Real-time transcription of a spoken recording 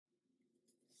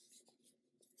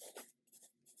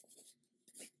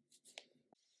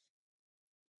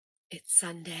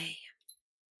Sunday,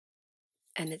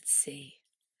 and it's C.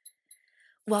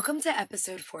 Welcome to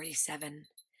episode 47.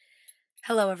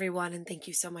 Hello, everyone, and thank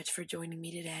you so much for joining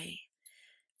me today.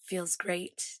 Feels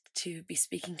great to be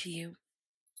speaking to you.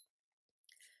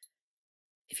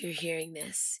 If you're hearing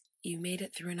this, you made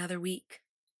it through another week.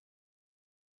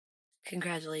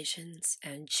 Congratulations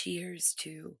and cheers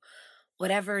to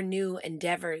whatever new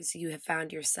endeavors you have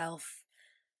found yourself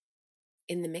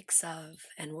in the mix of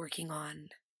and working on.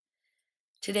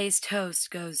 Today's toast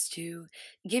goes to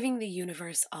giving the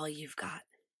universe all you've got.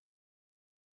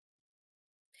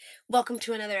 Welcome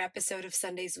to another episode of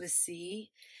Sundays with C.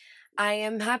 I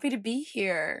am happy to be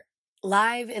here,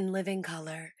 live in living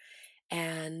color,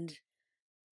 and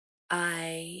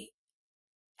I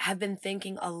have been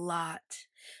thinking a lot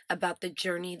about the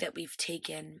journey that we've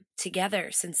taken together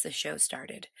since the show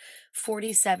started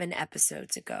 47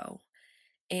 episodes ago.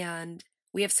 And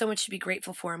we have so much to be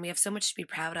grateful for, and we have so much to be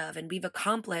proud of, and we've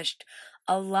accomplished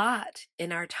a lot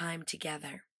in our time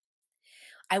together.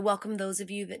 I welcome those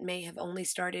of you that may have only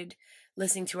started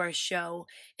listening to our show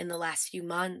in the last few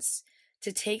months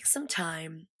to take some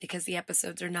time, because the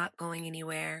episodes are not going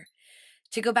anywhere,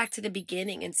 to go back to the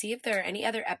beginning and see if there are any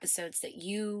other episodes that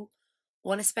you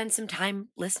want to spend some time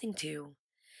listening to,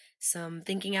 some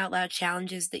thinking out loud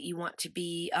challenges that you want to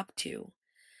be up to,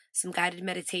 some guided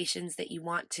meditations that you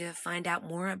want to find out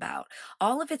more about.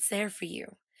 All of it's there for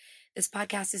you. This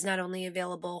podcast is not only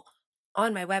available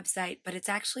on my website, but it's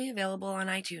actually available on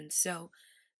iTunes. So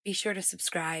be sure to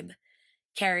subscribe.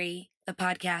 Carry the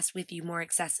podcast with you more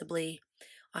accessibly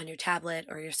on your tablet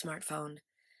or your smartphone.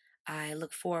 I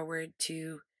look forward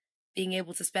to being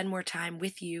able to spend more time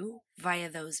with you via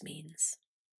those means.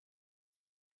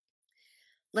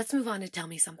 Let's move on to Tell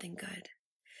Me Something Good.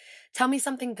 Tell me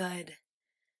something good.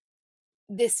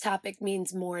 This topic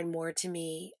means more and more to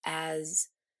me as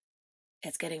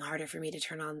it's getting harder for me to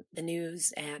turn on the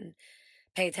news and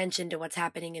pay attention to what's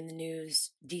happening in the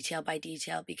news detail by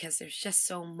detail, because there's just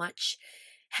so much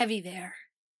heavy there.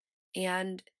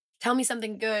 And Tell Me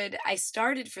Something Good, I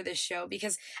started for this show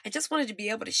because I just wanted to be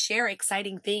able to share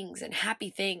exciting things and happy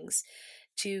things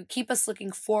to keep us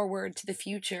looking forward to the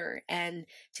future and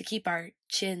to keep our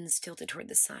chins tilted toward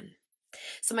the sun.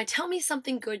 So my Tell Me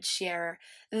Something Good share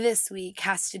this week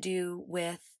has to do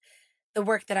with the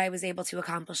work that I was able to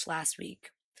accomplish last week.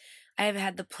 I have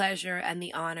had the pleasure and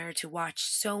the honor to watch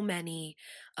so many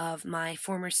of my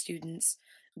former students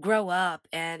grow up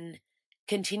and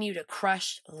continue to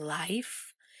crush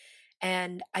life.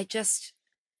 And I just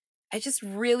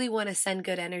really want to send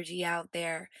good energy out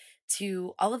there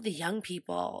to all of the young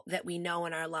people that we know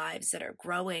in our lives that are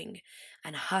growing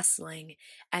and hustling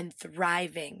and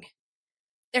thriving.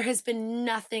 There has been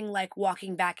nothing like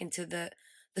walking back into the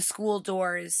school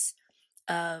doors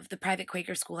of the private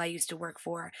Quaker school I used to work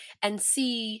for and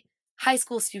see high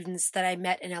school students that I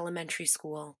met in elementary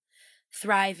school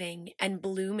thriving and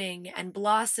blooming and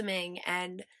blossoming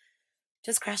and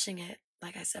just crushing it,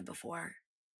 like I said before.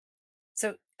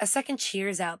 So a second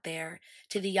cheers out there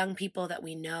to the young people that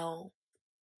we know,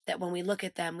 that when we look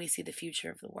at them, we see the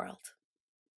future of the world.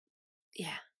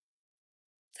 Yeah,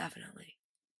 definitely.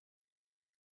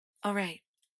 All right.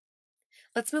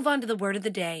 Let's move on to the word of the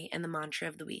day and the mantra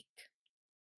of the week.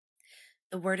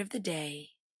 The word of the day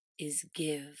is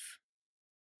give.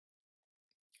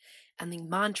 And the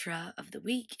mantra of the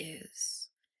week is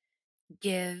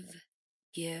give,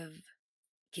 give,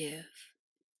 give,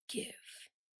 give.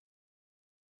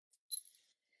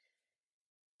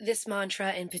 This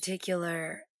mantra in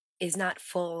particular is not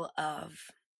full of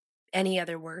any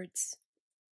other words.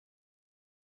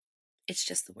 It's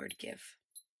just the word give.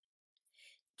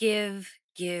 Give,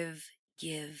 give,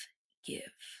 give,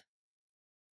 give.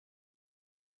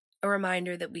 A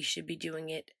reminder that we should be doing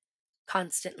it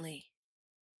constantly,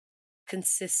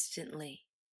 consistently,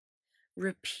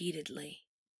 repeatedly,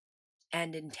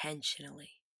 and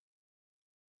intentionally.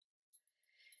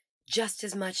 Just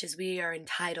as much as we are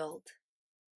entitled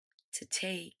to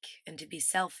take and to be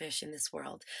selfish in this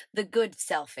world, the good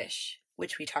selfish,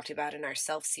 which we talked about in our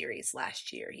self series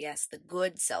last year. Yes, the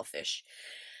good selfish.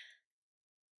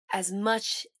 As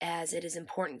much as it is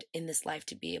important in this life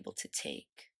to be able to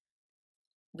take,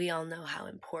 we all know how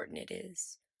important it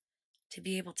is to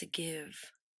be able to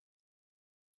give,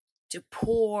 to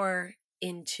pour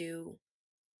into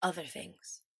other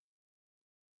things.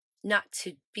 Not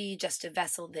to be just a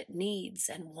vessel that needs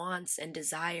and wants and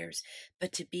desires,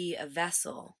 but to be a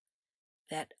vessel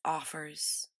that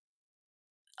offers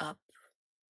up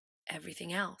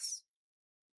everything else.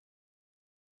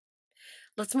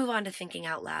 Let's move on to thinking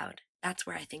out loud. That's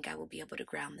where I think I will be able to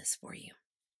ground this for you.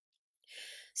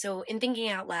 So, in Thinking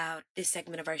Out Loud, this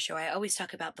segment of our show, I always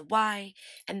talk about the why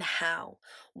and the how,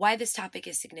 why this topic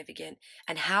is significant,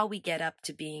 and how we get up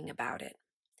to being about it.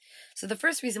 So, the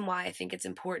first reason why I think it's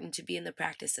important to be in the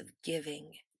practice of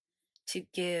giving, to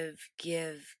give,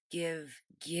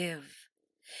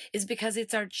 is because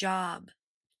it's our job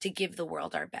to give the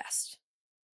world our best.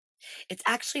 It's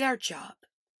actually our job.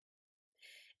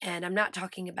 And I'm not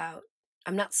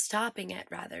stopping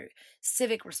at rather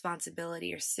civic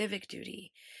responsibility or civic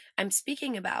duty. I'm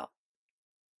speaking about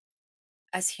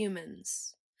as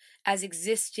humans, as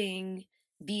existing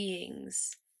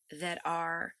beings that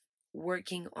are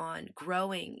working on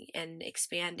growing and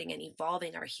expanding and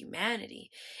evolving our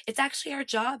humanity. It's actually our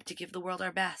job to give the world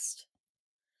our best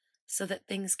so that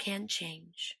things can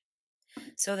change,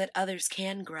 so that others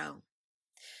can grow,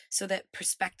 so that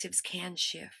perspectives can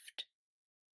shift,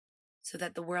 so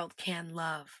that the world can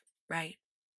love, right?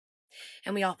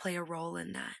 And we all play a role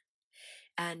in that.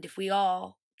 And if we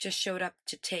all just showed up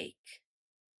to take,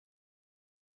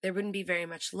 there wouldn't be very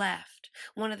much left.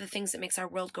 One of the things that makes our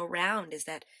world go round is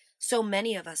that so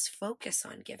many of us focus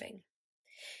on giving.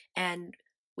 And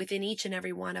within each and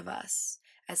every one of us,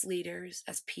 as leaders,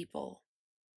 as people,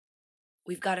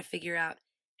 we've got to figure out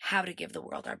how to give the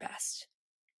world our best.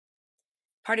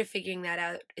 Part of figuring that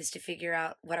out is to figure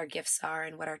out what our gifts are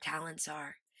and what our talents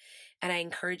are. And I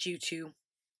encourage you to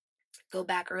go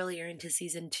back earlier into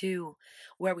season 2,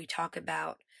 where we talk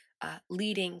about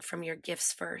leading from your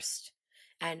gifts first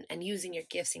and using your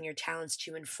gifts and your talents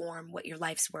to inform what your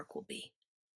life's work will be.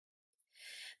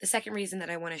 The second reason that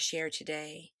I want to share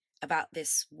today about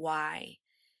this why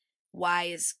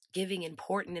is giving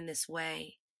important in this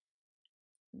way?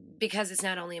 Because it's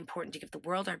not only important to give the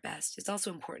world our best, it's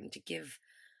also important to give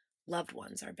loved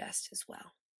ones our best as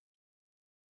well.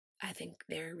 I think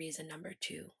they're reason number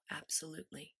 2,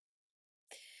 absolutely.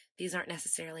 These aren't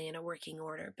necessarily in a working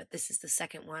order, but this is the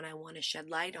second one I want to shed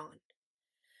light on.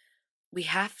 We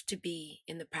have to be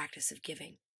in the practice of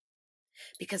giving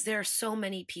because there are so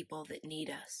many people that need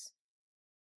us.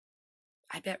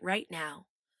 I bet right now,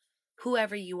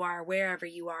 whoever you are, wherever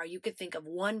you are, you could think of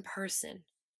one person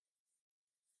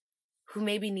who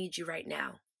maybe needs you right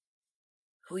now,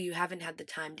 who you haven't had the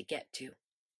time to get to,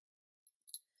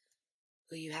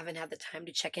 who you haven't had the time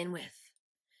to check in with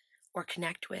or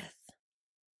connect with.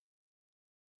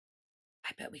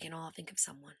 I bet we can all think of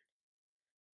someone.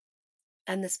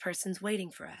 And this person's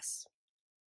waiting for us,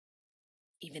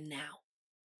 even now.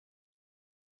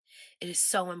 It is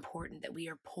so important that we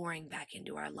are pouring back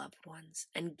into our loved ones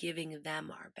and giving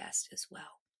them our best as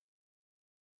well.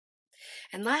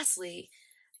 And lastly,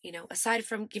 aside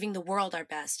from giving the world our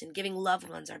best and giving loved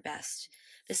ones our best,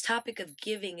 this topic of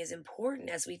giving is important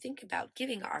as we think about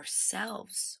giving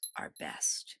ourselves our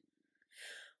best.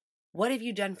 What have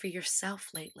you done for yourself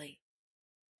lately?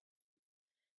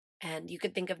 And you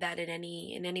could think of that in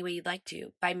any way you'd like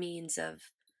to, by means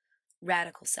of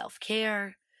radical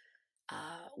self-care.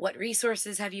 What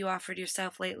resources have you offered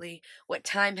yourself lately? What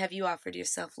time have you offered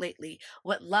yourself lately?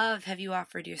 What love have you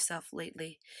offered yourself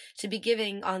lately? To be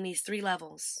giving on these 3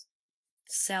 levels: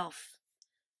 self,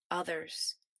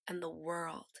 others, and the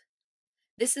world.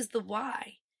 This is the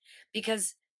why,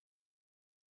 because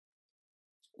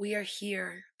we are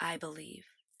here, I believe,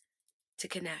 to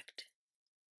connect.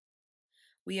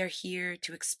 We are here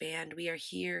to expand. We are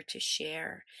here to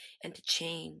share and to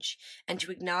change and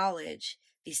to acknowledge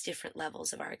these different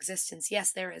levels of our existence.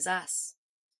 Yes, there is us,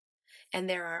 and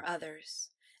there are others,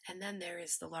 and then there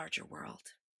is the larger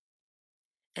world.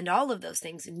 And all of those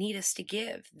things need us to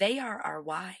give. They are our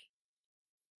why.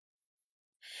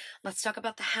 Let's talk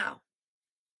about the how.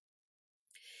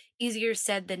 Easier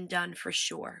said than done for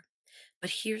sure,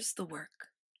 but here's the work.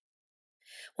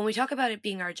 When we talk about it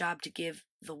being our job to give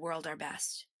the world our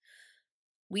best,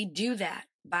 we do that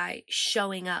by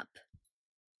showing up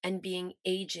and being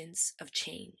agents of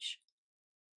change.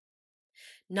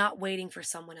 Not waiting for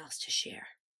someone else to share.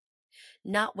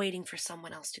 Not waiting for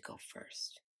someone else to go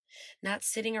first. Not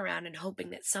sitting around and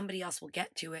hoping that somebody else will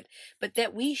get to it, but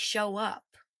that we show up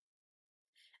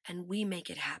and we make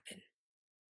it happen.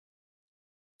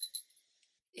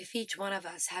 If each one of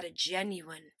us had a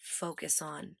genuine focus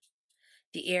on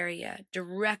the area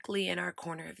directly in our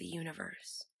corner of the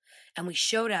universe, and we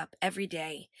showed up every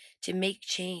day to make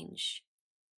change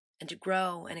and to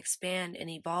grow and expand and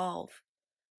evolve,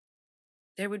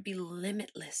 there would be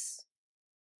limitless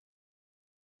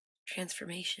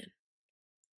transformation.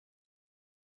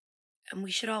 And we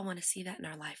should all want to see that in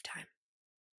our lifetime.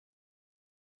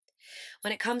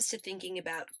 When it comes to thinking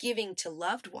about giving to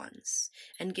loved ones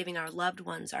and giving our loved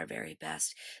ones our very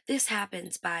best, this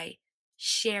happens by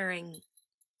sharing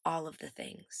all of the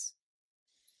things.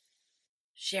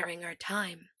 sharing our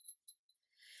time,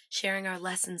 sharing our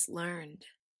lessons learned,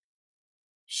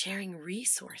 sharing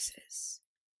resources,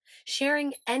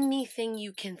 sharing anything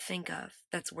you can think of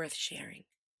that's worth sharing.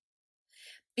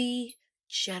 Be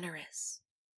generous.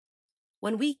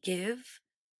 When we give,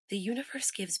 the universe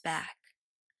gives back.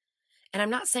 And I'm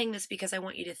not saying this because I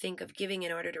want you to think of giving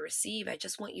in order to receive. I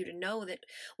just want you to know that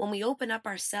when we open up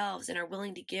ourselves and are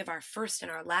willing to give our first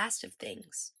and our last of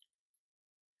things,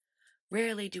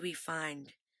 rarely do we find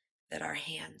that our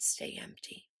hands stay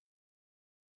empty.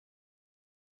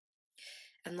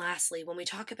 And lastly, when we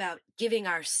talk about giving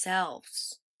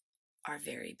ourselves our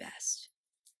very best,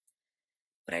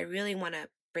 what I really want to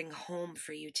bring home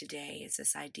for you today is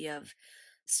this idea of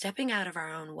stepping out of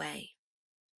our own way.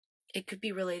 It could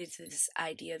be related to this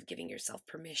idea of giving yourself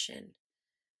permission.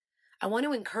 I want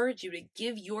to encourage you to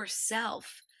give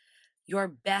yourself your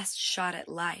best shot at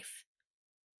life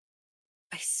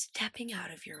by stepping out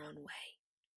of your own way,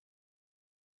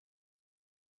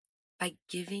 by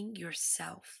giving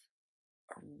yourself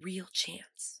a real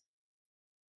chance.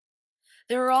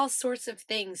 There are all sorts of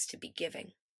things to be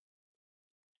giving.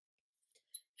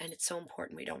 And it's so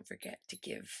important we don't forget to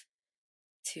give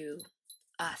to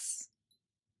us.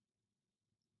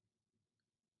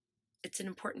 It's an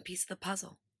important piece of the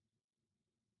puzzle.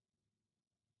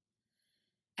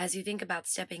 As you think about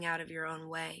stepping out of your own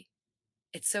way,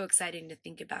 it's so exciting to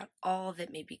think about all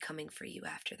that may be coming for you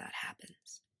after that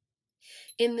happens.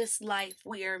 In this life,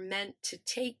 we are meant to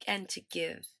take and to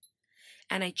give.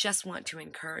 And I just want to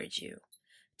encourage you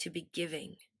to be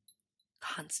giving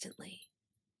constantly,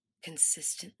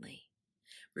 consistently,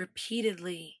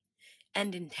 repeatedly,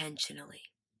 and intentionally.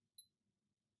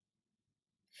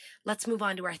 Let's move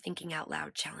on to our Thinking Out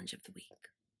Loud challenge of the week.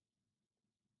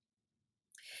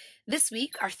 This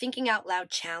week, our Thinking Out Loud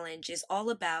challenge is all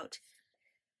about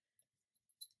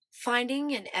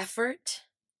finding an effort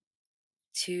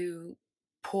to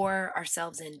pour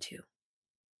ourselves into,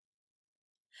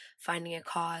 finding a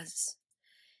cause,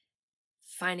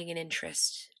 finding an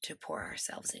interest to pour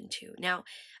ourselves into. Now,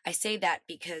 I say that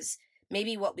because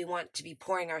maybe what we want to be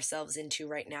pouring ourselves into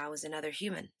right now is another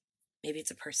human. Maybe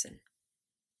it's a person.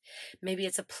 Maybe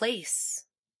it's a place.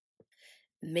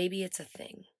 Maybe it's a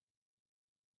thing.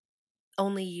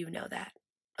 Only you know that.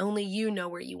 Only you know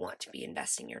where you want to be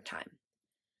investing your time.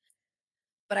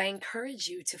 But I encourage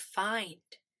you to find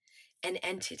an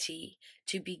entity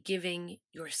to be giving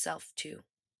yourself to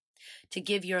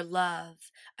give your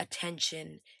love,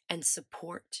 attention, and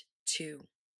support to.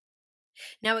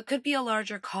 Now, it could be a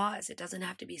larger cause. It doesn't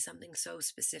have to be something so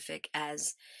specific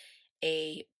as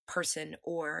a person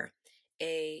or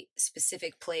a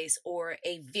specific place or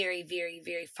a very, very,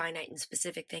 very finite and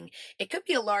specific thing. It could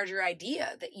be a larger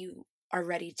idea that you are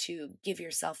ready to give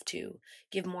yourself to,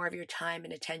 give more of your time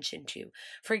and attention to.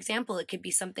 For example, it could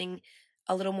be something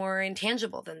a little more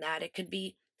intangible than that. It could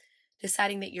be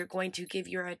deciding that you're going to give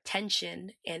your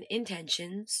attention and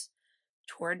intentions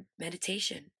toward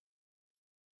meditation,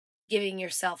 giving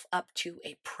yourself up to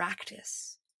a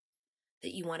practice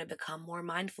that you want to become more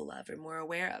mindful of or more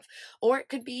aware of. Or it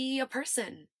could be a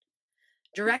person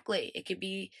directly. It could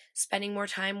be spending more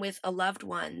time with a loved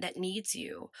one that needs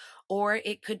you. Or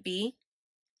it could be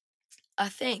a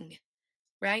thing,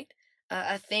 right?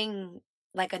 A thing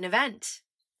like an event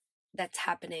that's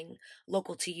happening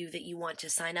local to you that you want to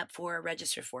sign up for or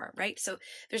register for, right? So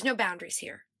there's no boundaries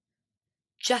here.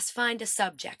 Just find a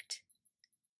subject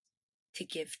to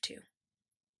give to.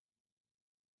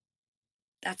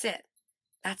 That's it.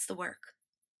 That's the work.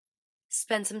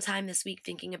 Spend some time this week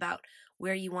thinking about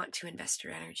where you want to invest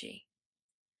your energy.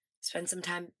 Spend some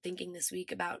time thinking this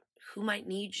week about who might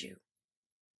need you.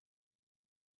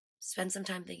 Spend some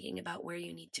time thinking about where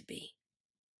you need to be.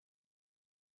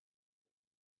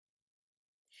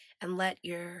 And let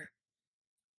your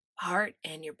heart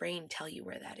and your brain tell you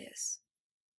where that is.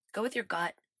 Go with your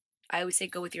gut. I always say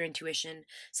go with your intuition.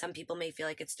 Some people may feel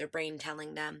like it's their brain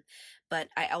telling them, but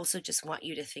I also just want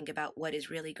you to think about what is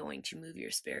really going to move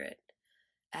your spirit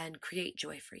and create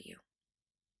joy for you.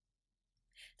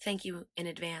 Thank you in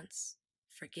advance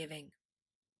for giving.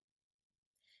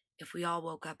 If we all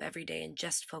woke up every day and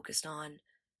just focused on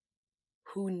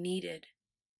who needed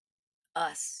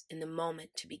us in the moment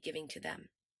to be giving to them,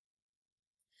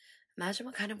 imagine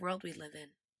what kind of world we live in.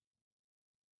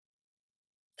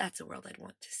 That's a world I'd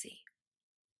want to see.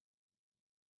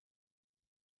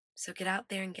 So get out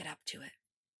there and get up to it.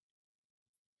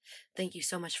 Thank you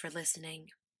so much for listening.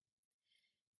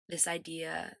 This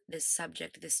idea, this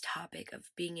subject, this topic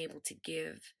of being able to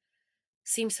give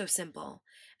seems so simple.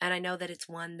 And I know that it's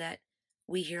one that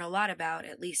we hear a lot about,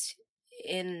 at least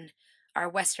in our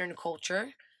Western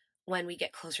culture. when we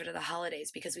get closer to the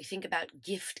holidays because we think about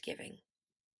gift giving.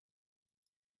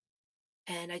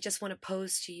 And I just want to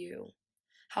pose to you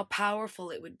how powerful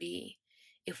it would be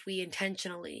if we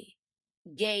intentionally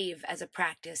gave as a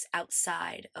practice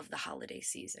outside of the holiday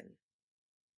season.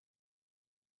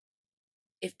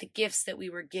 If the gifts that we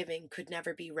were giving could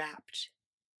never be wrapped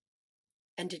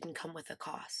and didn't come with a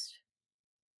cost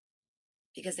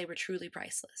because they were truly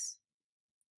priceless.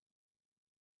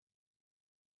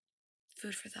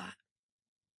 Food for thought.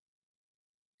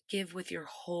 Give with your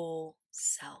whole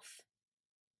self,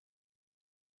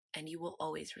 and you will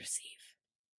always receive.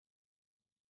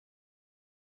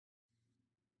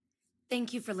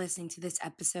 Thank you for listening to this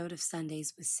episode of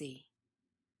Sundays with C.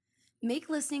 Make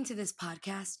listening to this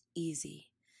podcast easy.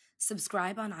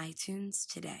 Subscribe on iTunes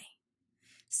today.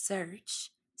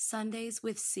 Search Sundays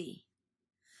with C.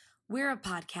 We're a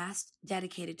podcast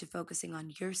dedicated to focusing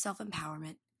on your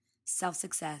self-empowerment,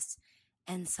 self-success,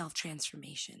 and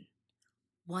self-transformation,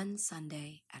 one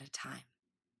Sunday at a time.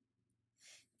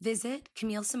 Visit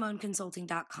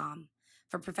CamilleSimoneConsulting.com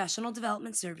for professional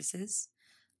development services,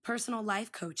 personal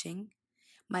life coaching,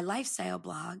 my lifestyle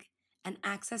blog, and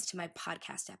access to my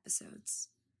podcast episodes.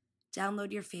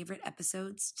 Download your favorite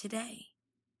episodes today.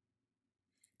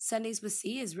 Sundays with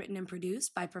C is written and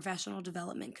produced by professional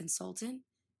development consultant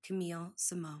Camille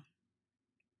Simone.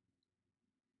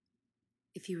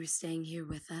 If you were staying here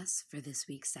with us for this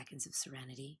week's Seconds of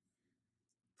Serenity,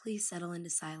 please settle into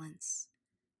silence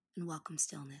and welcome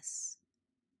stillness.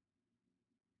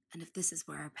 And if this is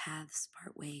where our paths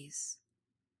part ways,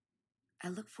 I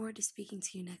look forward to speaking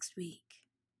to you next week.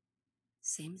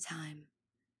 Same time,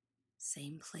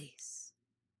 same place,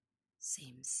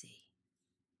 same sea.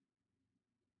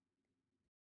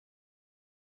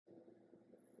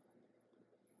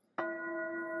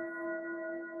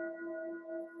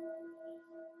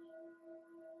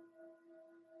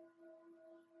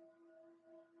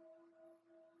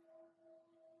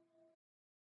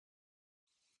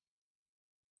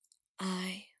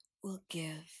 I will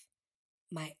give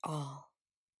my all.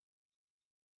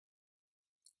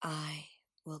 I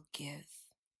will give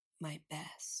my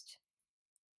best.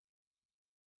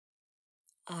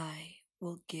 I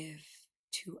will give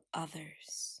to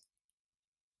others.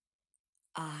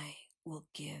 I will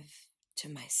give to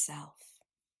myself.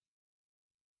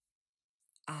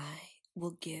 I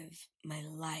will give my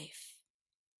life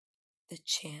the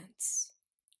chance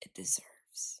it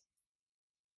deserves.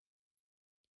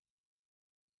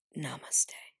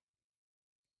 Namaste.